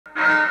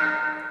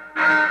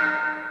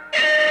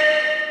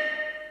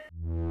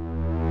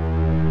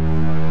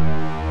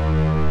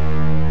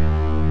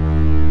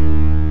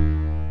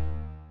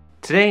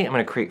Today I'm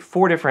going to create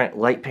 4 different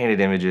light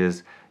painted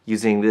images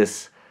using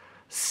this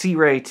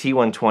Sirui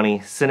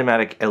T120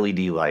 cinematic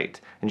LED light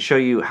and show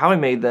you how I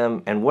made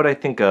them and what I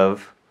think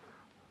of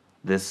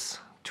this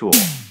tool.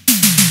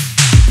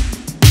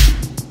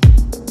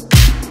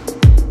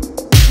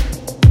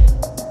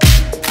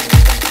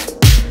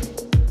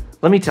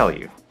 Let me tell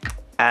you,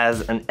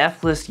 as an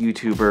F-list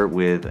YouTuber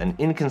with an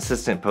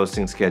inconsistent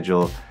posting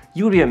schedule,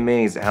 you would be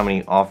amazed at how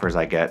many offers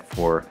I get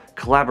for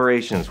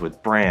collaborations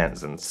with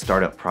brands and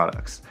startup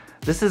products.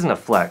 This isn't a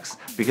flex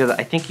because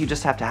I think you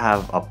just have to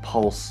have a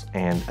pulse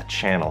and a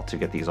channel to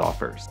get these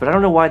offers. But I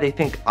don't know why they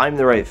think I'm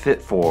the right fit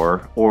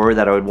for, or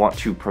that I would want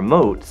to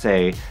promote,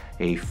 say,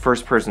 a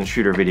first-person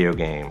shooter video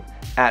game,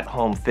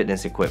 at-home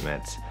fitness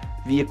equipment,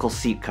 vehicle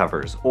seat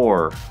covers,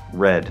 or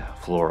red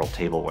floral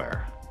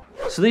tableware.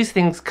 So these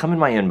things come in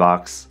my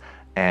inbox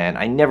and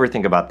I never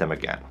think about them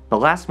again. But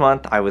last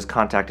month I was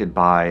contacted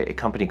by a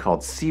company called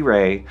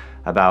Sirui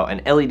about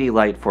an LED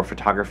light for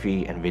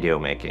photography and video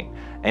making.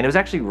 And it was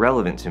actually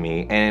relevant to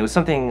me, and it was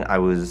something I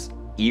was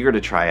eager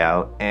to try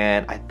out,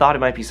 and I thought it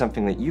might be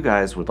something that you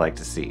guys would like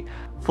to see.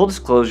 Full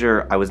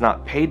disclosure, I was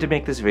not paid to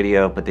make this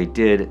video, but they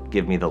did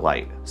give me the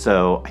light.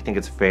 So I think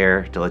it's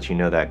fair to let you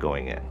know that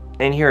going in.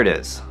 And here it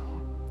is.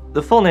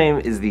 The full name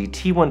is the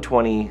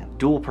T120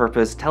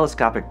 dual-purpose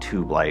telescopic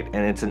tube light,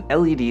 and it's an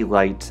LED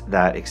light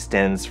that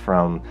extends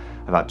from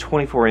about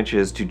 24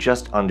 inches to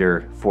just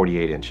under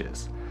 48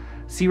 inches.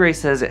 Sirui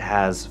says it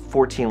has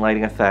 14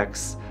 lighting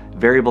effects,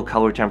 variable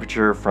color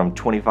temperature from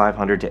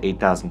 2500 to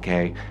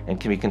 8000K,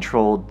 and can be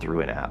controlled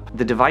through an app.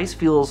 The device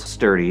feels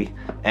sturdy,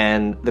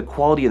 and the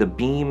quality of the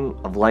beam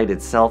of light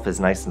itself is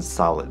nice and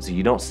solid, so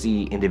you don't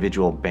see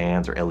individual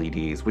bands or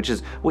LEDs, which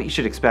is what you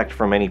should expect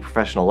from any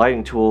professional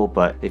lighting tool,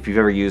 but if you've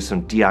ever used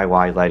some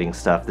DIY lighting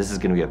stuff, this is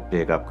going to be a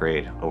big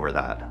upgrade over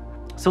that.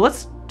 So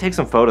let's take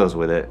some photos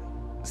with it,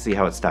 see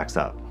how it stacks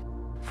up.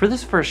 For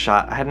this first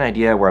shot, I had an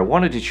idea where I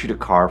wanted to shoot a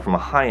car from a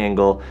high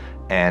angle,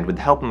 and with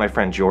the help of my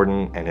friend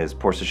Jordan and his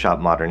Porsche shop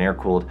Modern Air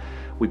Cooled,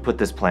 we put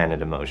this plan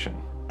into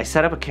motion. I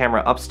set up a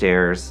camera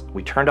upstairs,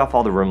 we turned off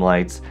all the room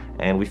lights,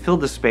 and we filled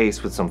the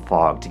space with some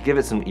fog to give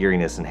it some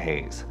eeriness and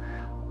haze.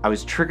 I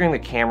was triggering the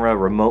camera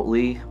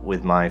remotely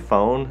with my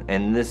phone,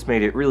 and this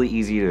made it really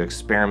easy to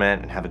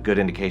experiment and have a good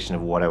indication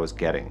of what I was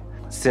getting.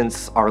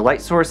 Since our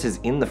light source is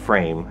in the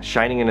frame,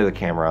 shining into the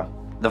camera,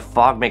 the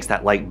fog makes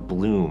that light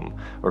bloom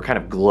or kind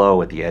of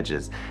glow at the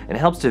edges, and it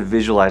helps to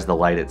visualize the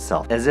light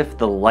itself as if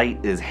the light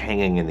is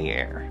hanging in the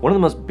air. One of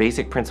the most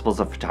basic principles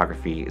of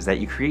photography is that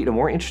you create a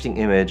more interesting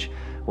image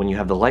when you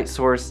have the light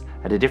source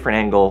at a different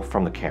angle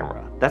from the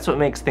camera. That's what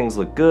makes things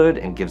look good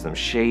and gives them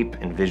shape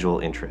and visual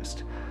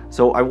interest.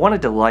 So I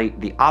wanted to light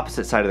the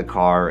opposite side of the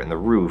car and the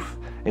roof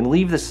and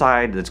leave the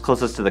side that's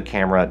closest to the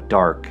camera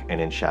dark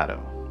and in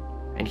shadow.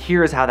 And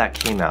here is how that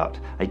came out.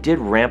 I did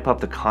ramp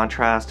up the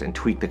contrast and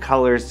tweak the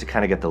colors to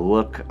kind of get the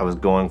look I was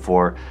going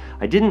for.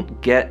 I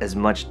didn't get as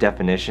much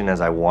definition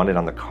as I wanted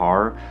on the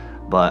car,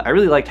 but I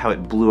really liked how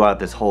it blew out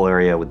this whole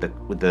area with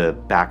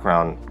the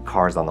background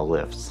cars on the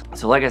lifts.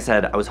 So like I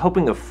said, I was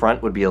hoping the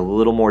front would be a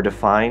little more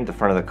defined, the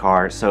front of the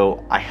car,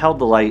 so I held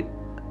the light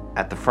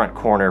at the front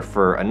corner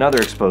for another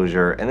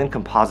exposure and then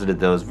composited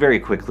those very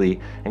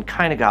quickly and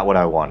kind of got what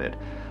I wanted.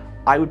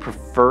 I would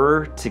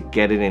prefer to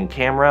get it in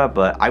camera,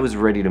 but I was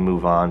ready to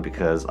move on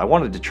because I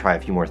wanted to try a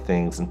few more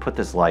things and put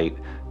this light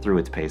through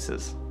its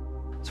paces.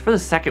 So for the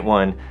second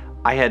one,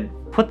 I had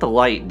put the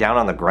light down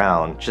on the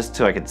ground just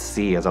so I could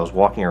see as I was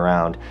walking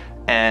around,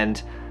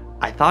 and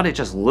I thought it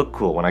just looked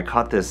cool when I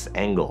caught this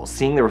angle,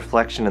 seeing the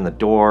reflection in the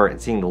door and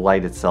seeing the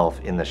light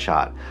itself in the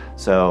shot.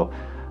 So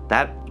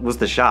that was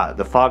the shot.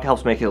 The fog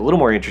helps make it a little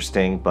more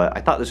interesting, but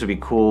I thought this would be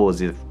cool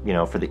as if, you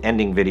know, for the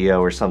ending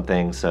video or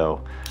something,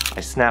 so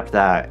I snapped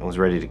that and was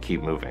ready to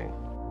keep moving.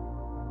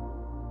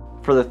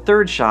 For the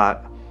third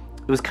shot,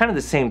 it was kind of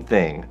the same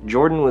thing.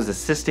 Jordan was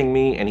assisting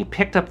me and he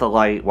picked up the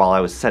light while I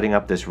was setting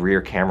up this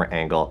rear camera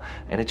angle,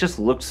 and it just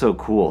looked so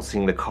cool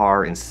seeing the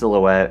car in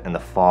silhouette and the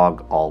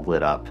fog all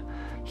lit up.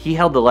 He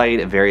held the light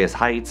at various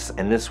heights,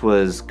 and this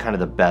was kind of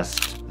the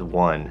best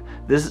one.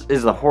 This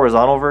is the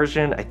horizontal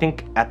version. I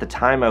think at the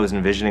time I was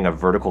envisioning a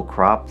vertical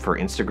crop for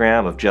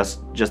Instagram of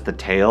just the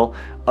tail.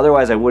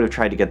 Otherwise I would have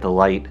tried to get the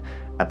light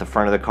at the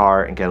front of the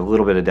car and get a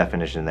little bit of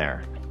definition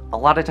there. A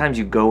lot of times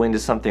you go into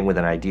something with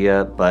an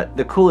idea, but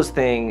the coolest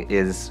thing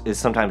is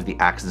sometimes the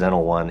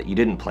accidental one that you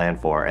didn't plan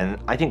for, and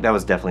I think that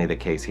was definitely the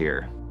case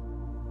here.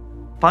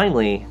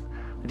 Finally,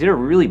 I did a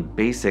really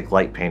basic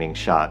light painting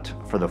shot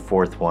for the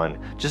fourth one,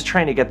 just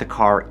trying to get the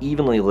car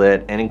evenly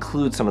lit and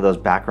include some of those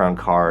background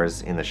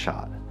cars in the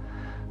shot.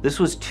 This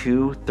was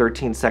 2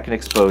 13-second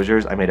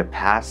exposures. I made a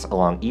pass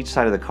along each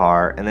side of the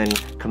car and then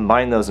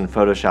combined those in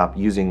Photoshop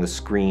using the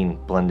screen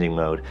blending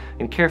mode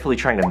and carefully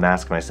trying to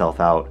mask myself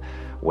out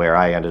where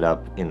I ended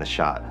up in the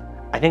shot.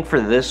 I think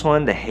for this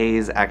one, the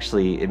haze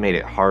actually, it made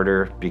it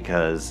harder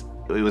because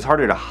it was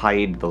harder to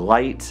hide the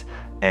light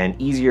and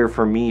easier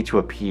for me to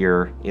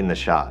appear in the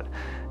shot.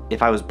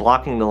 If I was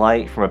blocking the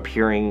light from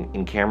appearing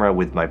in camera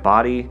with my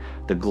body,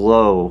 the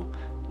glow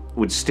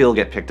would still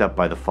get picked up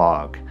by the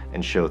fog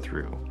and show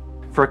through.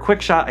 For a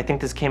quick shot, I think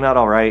this came out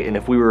all right, and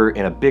if we were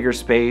in a bigger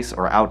space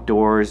or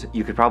outdoors,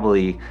 you could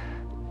probably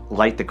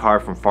light the car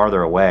from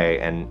farther away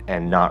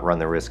and not run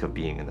the risk of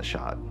being in the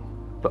shot.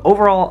 But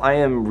overall, I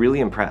am really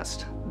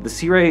impressed. The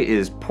Sirui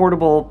is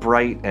portable,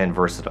 bright, and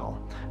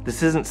versatile.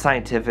 This isn't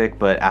scientific,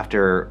 but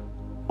after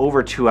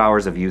over 2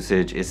 hours of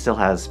usage, it still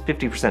has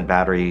 50%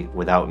 battery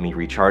without me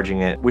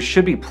recharging it, which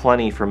should be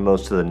plenty for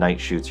most of the night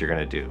shoots you're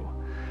gonna do.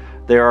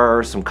 There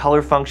are some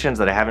color functions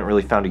that I haven't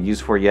really found a use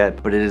for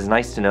yet, but it is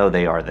nice to know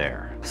they are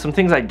there. Some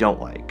things I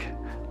don't like.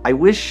 I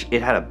wish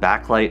it had a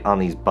backlight on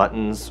these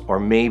buttons, or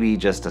maybe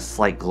just a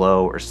slight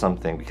glow or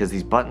something, because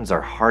these buttons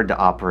are hard to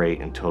operate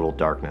in total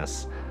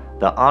darkness.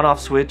 The on-off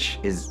switch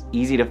is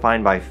easy to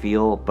find by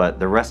feel, but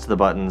the rest of the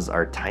buttons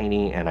are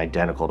tiny and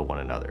identical to one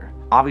another.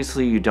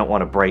 Obviously, you don't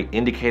want a bright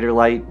indicator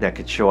light that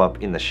could show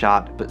up in the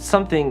shot, but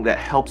something that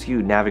helps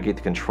you navigate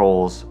the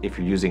controls if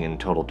you're using it in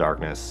total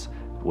darkness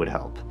would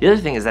help. The other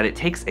thing is that it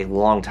takes a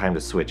long time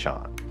to switch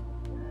on.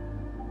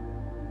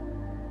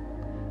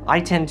 I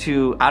tend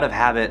to, out of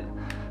habit,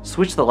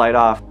 switch the light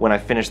off when I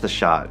finish the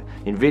shot.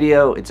 In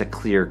video, it's a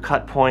clear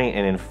cut point,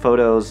 and in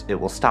photos, it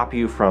will stop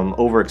you from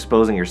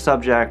overexposing your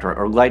subject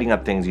or lighting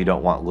up things you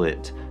don't want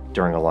lit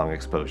during a long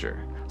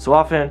exposure. So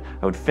often,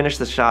 I would finish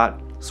the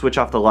shot, switch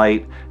off the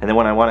light, and then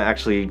when I want to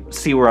actually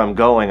see where I'm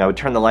going, I would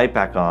turn the light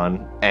back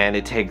on, and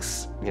it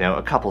takes,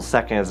 a couple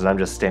seconds and I'm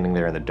just standing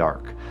there in the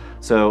dark.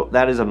 So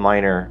that is a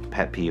minor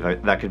pet peeve.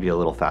 That could be a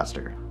little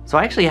faster. So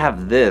I actually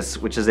have this,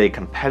 which is a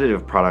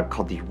competitive product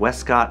called the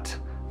Westcott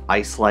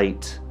Ice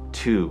Light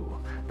 2.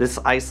 This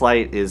ice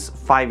light is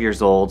 5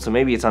 years old, so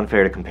maybe it's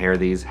unfair to compare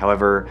these.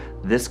 However,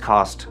 this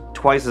cost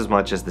twice as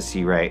much as the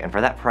Sirui, and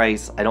for that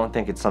price, I don't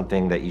think it's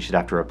something that you should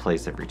have to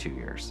replace every 2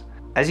 years.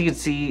 As you can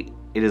see,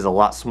 it is a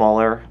lot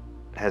smaller,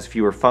 has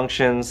fewer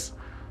functions,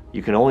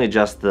 you can only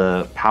adjust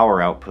the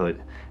power output,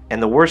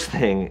 and the worst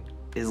thing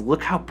is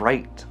look how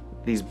bright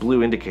these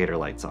blue indicator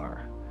lights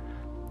are.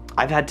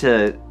 I've had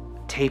to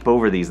tape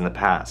over these in the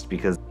past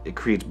because it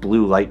creates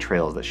blue light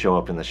trails that show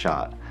up in the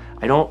shot.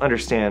 I don't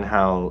understand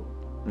how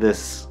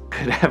this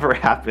could ever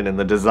happen in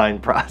the design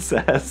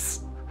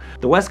process.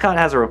 The Westcott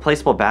has a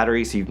replaceable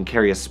battery so you can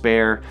carry a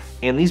spare,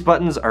 and these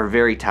buttons are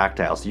very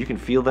tactile, so you can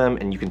feel them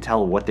and you can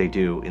tell what they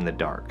do in the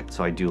dark,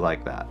 so I do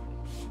like that.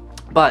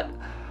 But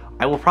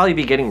I will probably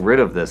be getting rid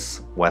of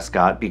this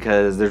Westcott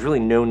because there's really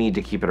no need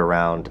to keep it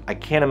around. I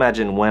can't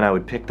imagine when I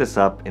would pick this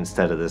up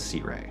instead of this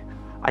Sirui.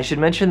 I should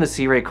mention the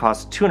Sirui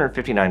costs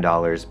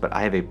 $259, but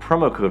I have a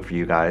promo code for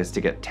you guys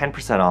to get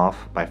 10%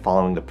 off by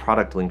following the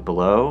product link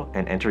below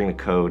and entering the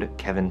code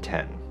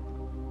Kevin10.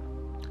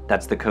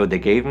 That's the code they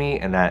gave me,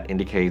 and that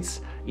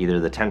indicates either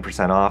the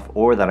 10% off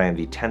or that I am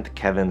the 10th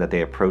Kevin that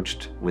they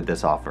approached with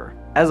this offer.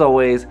 As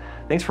always,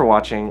 thanks for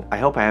watching. I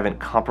hope I haven't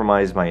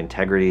compromised my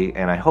integrity,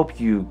 and I hope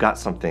you got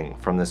something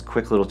from this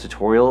quick little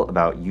tutorial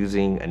about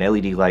using an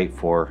LED light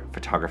for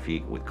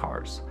photography with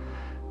cars.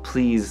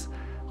 Please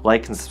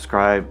like and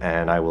subscribe,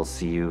 and I will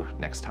see you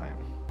next time.